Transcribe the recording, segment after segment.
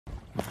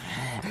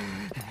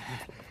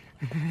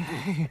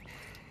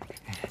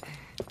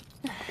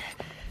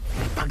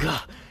大哥，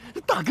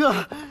大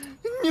哥，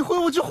你回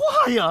我句话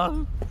呀！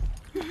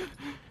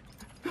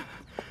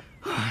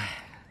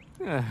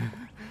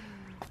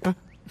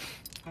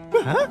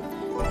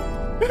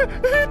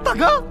大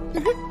哥，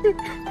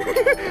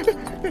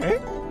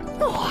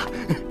哇，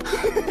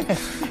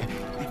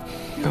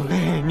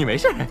你没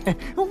事？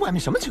外面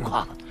什么情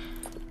况？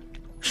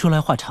说来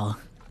话长，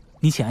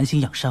你且安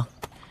心养伤，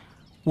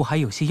我还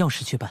有些要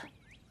事去办。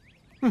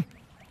嗯。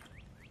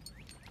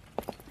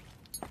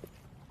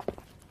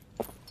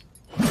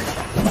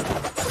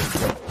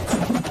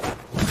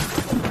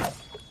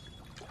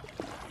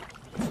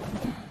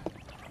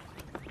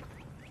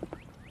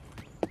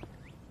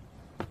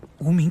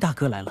无名大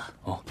哥来了。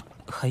哦，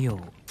还有，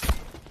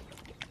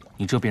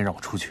你这边让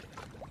我出去。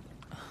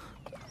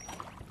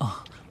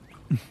啊，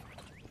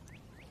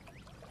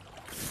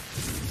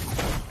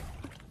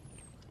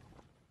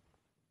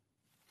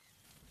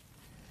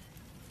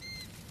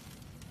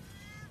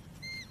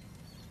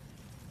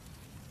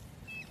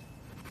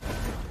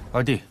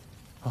二弟，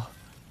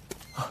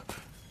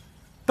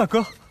大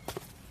哥，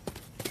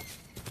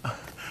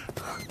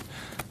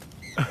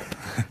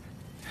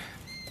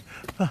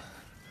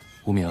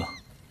无名，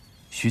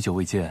许久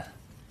未见，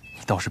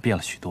你倒是变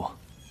了许多。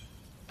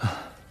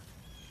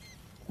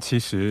其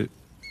实，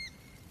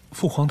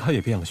父皇他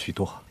也变了许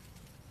多。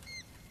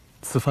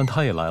此番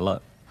他也来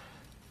了，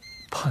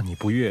怕你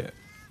不悦，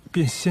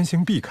便先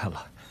行避开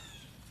了。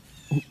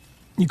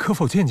你可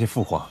否见见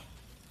父皇？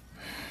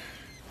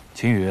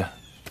秦羽，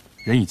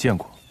人已见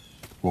过，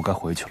我该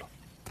回去了。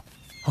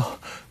哦，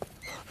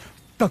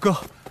大哥，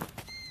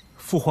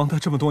父皇他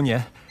这么多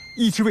年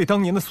一直为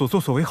当年的所作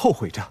所为后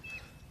悔着，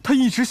他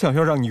一直想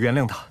要让你原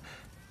谅他，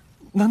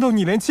难道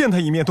你连见他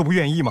一面都不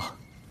愿意吗？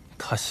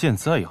他现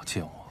在要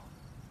见我，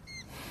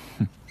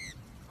哼，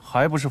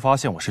还不是发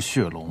现我是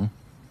血龙，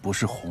不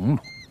是红龙？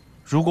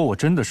如果我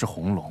真的是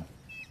红龙，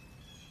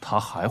他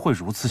还会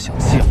如此想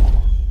见我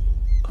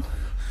吗？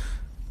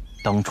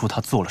当初他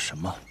做了什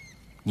么，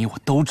你我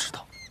都知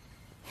道。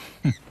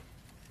哼，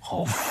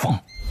好疯！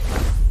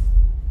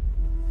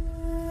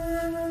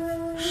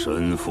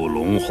身负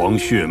龙皇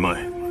血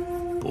脉，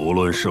不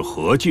论是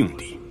何境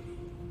地，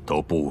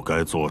都不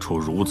该做出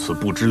如此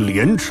不知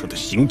廉耻的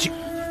行径。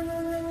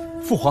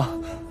父皇，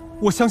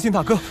我相信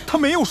大哥，他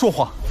没有说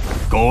谎。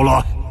够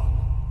了，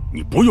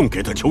你不用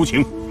给他求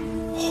情，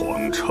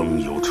谎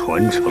称有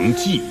传承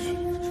技艺，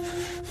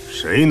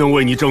谁能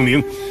为你证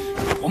明？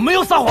我没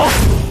有撒谎。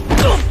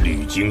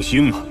厉金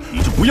星，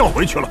你就不要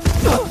回去了。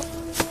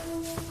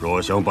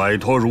若想摆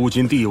脱如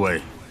今地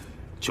位，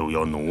就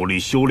要努力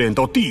修炼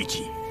到地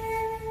级。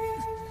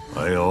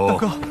还有，大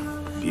哥，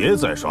别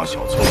再耍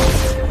小聪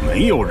明，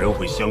没有人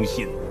会相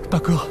信。大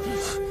哥，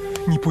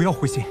你不要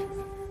灰心，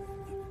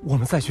我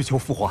们再去求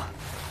父皇，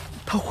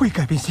他会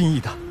改变心意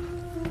的。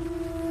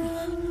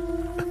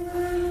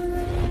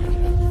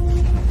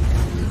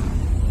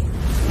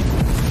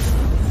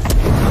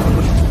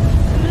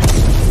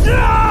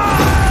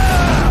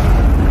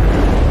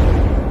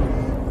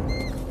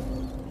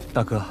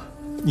大哥，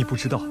你不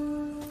知道，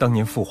当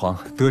年父皇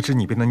得知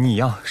你被那逆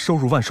阳收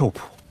入万寿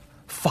谱，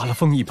发了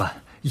疯一般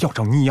要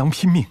找逆阳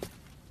拼命。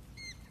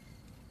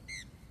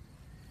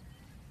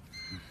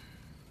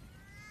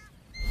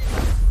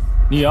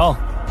逆阳，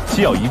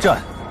既要一战，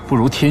不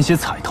如添些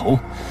彩头。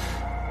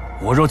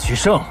我若取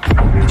胜，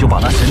你就把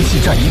那神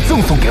器战衣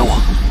赠送给我，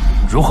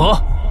如何？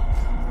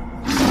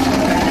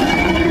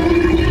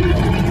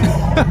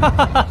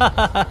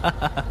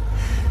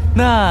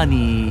那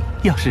你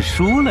要是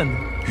输了呢？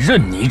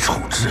任你处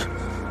置。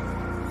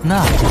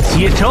那就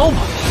接招吧。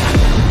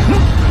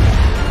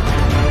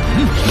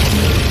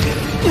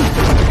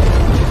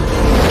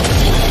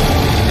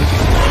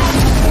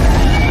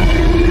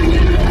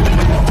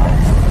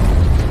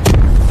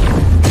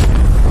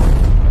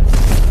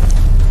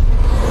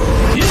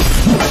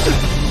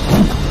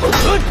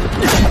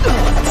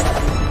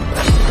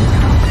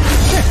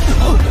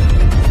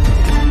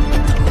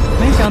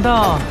没想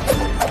到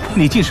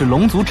你竟是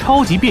龙族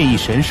超级变异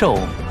神兽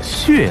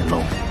血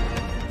龙。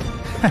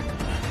哼，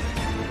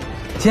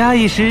假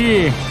以时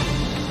日，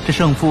这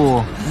胜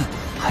负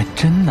还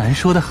真难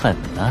说得很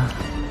呢。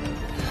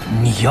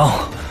你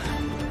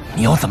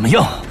要怎么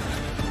样？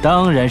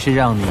当然是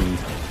让你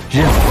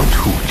让我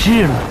处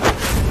置了。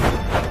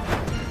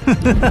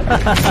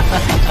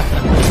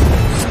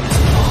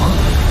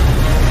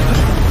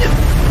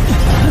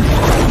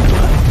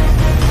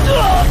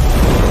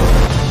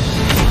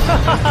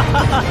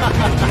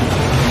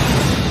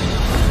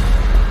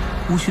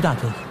无需大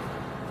哥，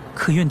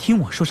可愿听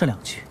我说上两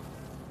句？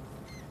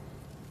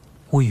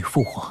我与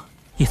父皇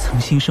也曾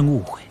心生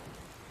误会，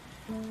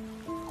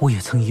我也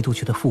曾一度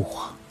觉得父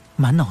皇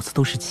满脑子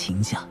都是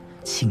秦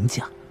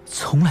家，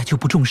从来就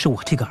不重视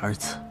我这个儿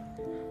子。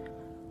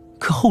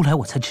可后来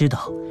我才知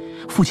道，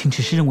父亲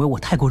只是认为我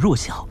太过弱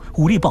小，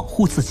无力保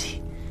护自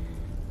己，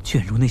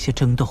卷入那些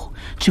争斗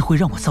只会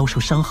让我遭受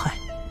伤害。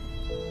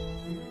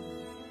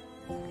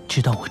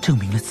直到我证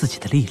明了自己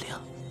的力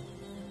量，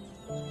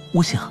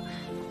我想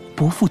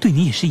伯父对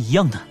你也是一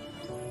样的。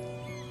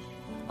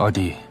二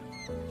弟，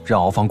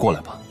让敖芳过来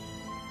吧，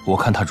我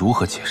看他如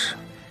何解释。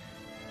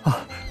啊，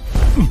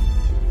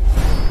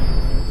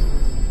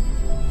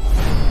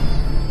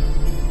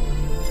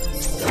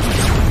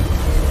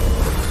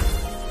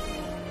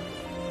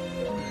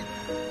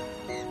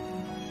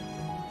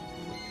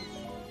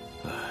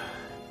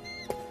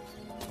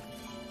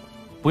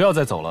不要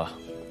再走了，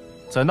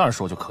在那儿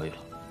说就可以了。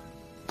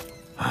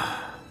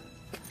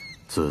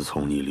自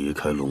从你离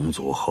开龙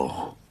族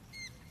后，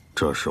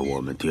这是我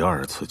们第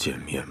2次见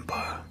面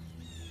吧？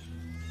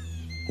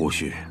无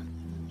需，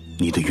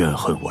你的怨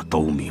恨我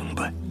都明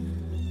白。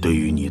对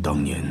于你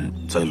当年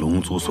在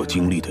龙族所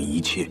经历的一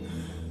切，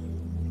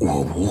我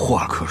无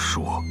话可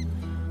说。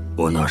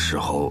我那时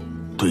候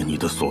对你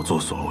的所作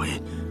所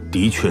为，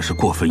的确是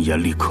过分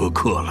严厉苛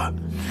刻了。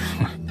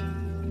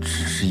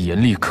只是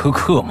严厉苛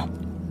刻吗？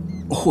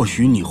或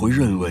许你会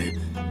认为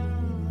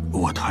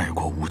我太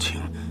过无情，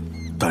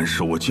但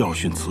是我教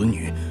训子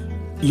女，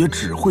也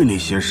只会那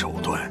些手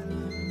段。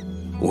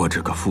我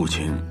这个父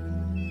亲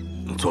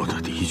做的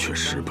的确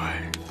失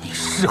败。你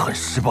是很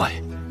失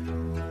败。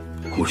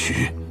无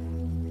须，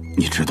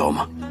你知道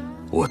吗？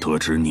我得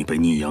知你被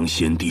逆阳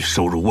先帝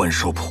收入万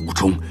寿谱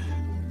中，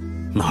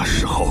那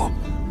时候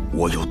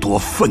我有多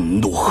愤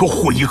怒和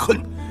悔恨，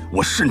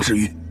我甚至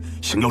于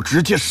想要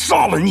直接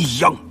杀了逆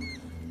阳，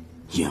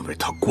因为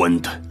他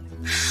关的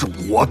是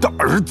我的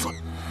儿子。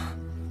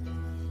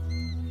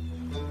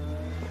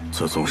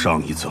自从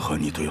上一次和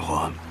你对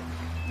话，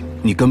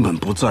你根本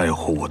不在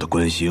乎我的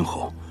关心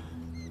后，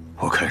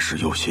我开始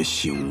有些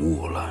醒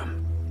悟了。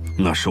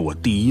那是我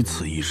第一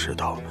次意识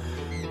到，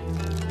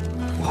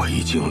我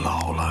已经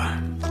老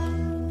了。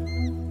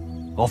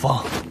敖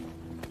芳，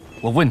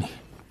我问你，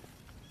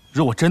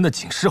若我真的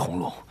仅是红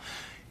龙，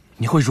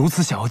你会如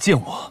此想要见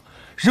我，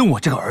认我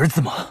这个儿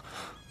子吗？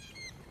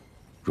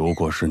如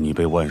果是你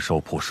被万寿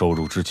谱收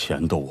入之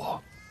前的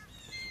我，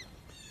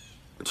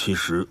其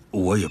实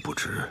我也不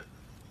知。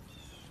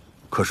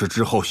可是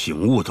之后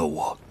醒悟的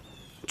我，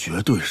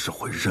绝对是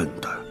会认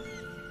的。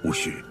无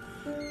须，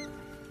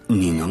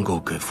你能够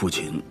给父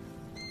亲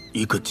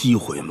一个机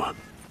会吗？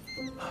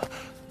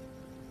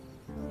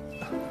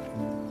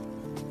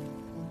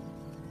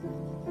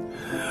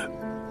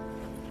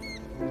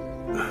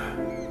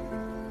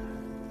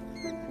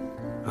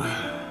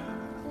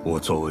我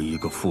作为一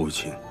个父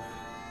亲，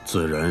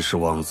自然是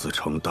望子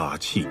成大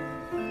器，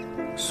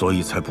所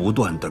以才不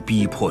断地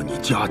逼迫你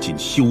加紧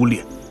修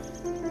炼。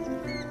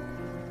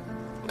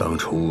当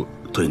初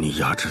对你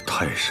压制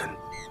太深，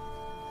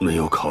没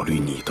有考虑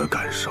你的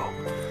感受，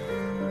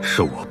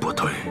是我不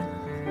对。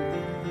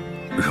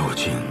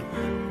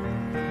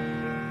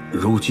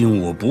如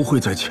今我不会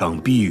再强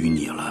逼于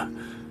你了。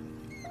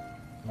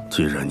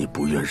既然你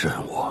不愿认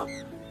我，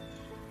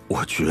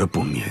我绝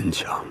不勉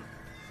强。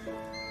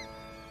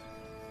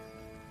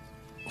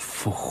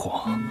父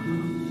皇，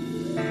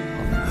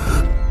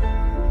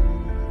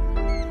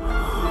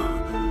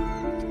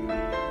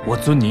我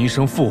尊你一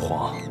声父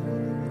皇，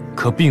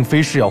可并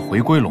非是要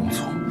回归龙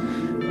族，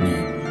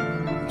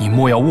你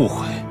莫要误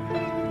会。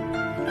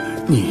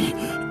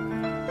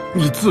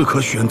你自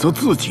可选择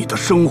自己的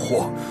生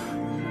活。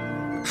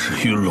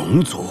至于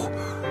龙族，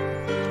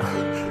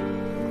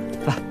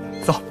来，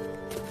走。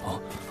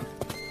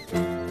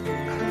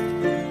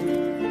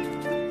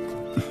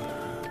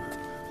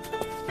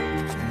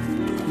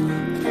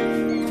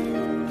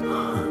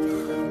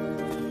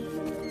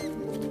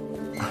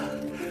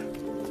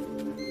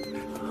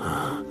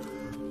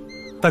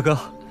大哥，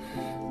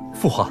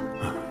父皇，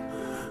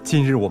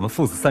今日我们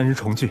父子3人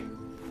重聚，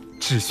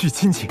只叙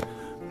亲情，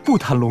不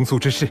谈龙族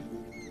之事。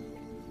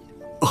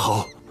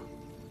好，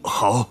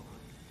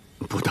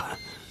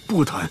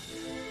不谈。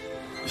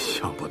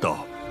想不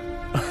到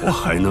我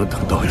还能等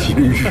到今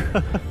日。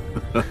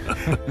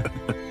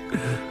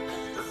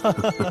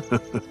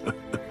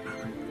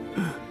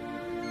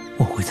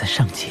我会在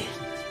上界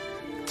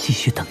继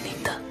续等您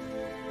的，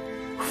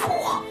父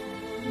皇。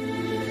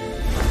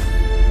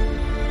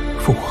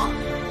父皇，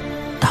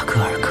大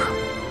哥二哥，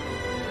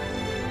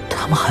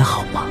他们还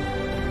好吗？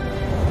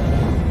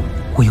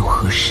我又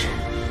何时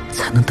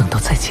才能等到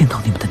再见到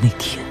你们的那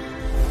天？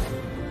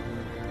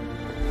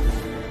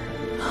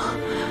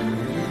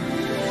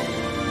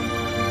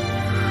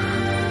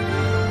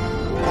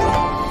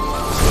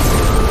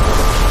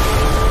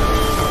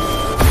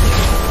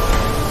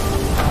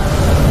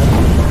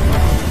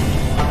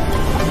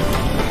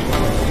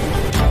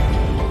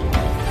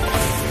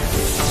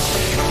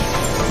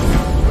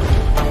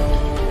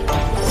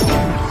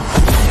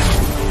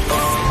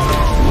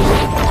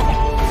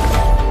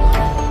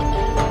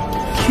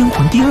天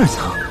魂第2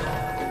层，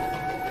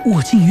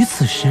我竟于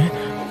此时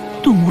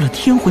顿悟了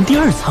天魂第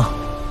2层。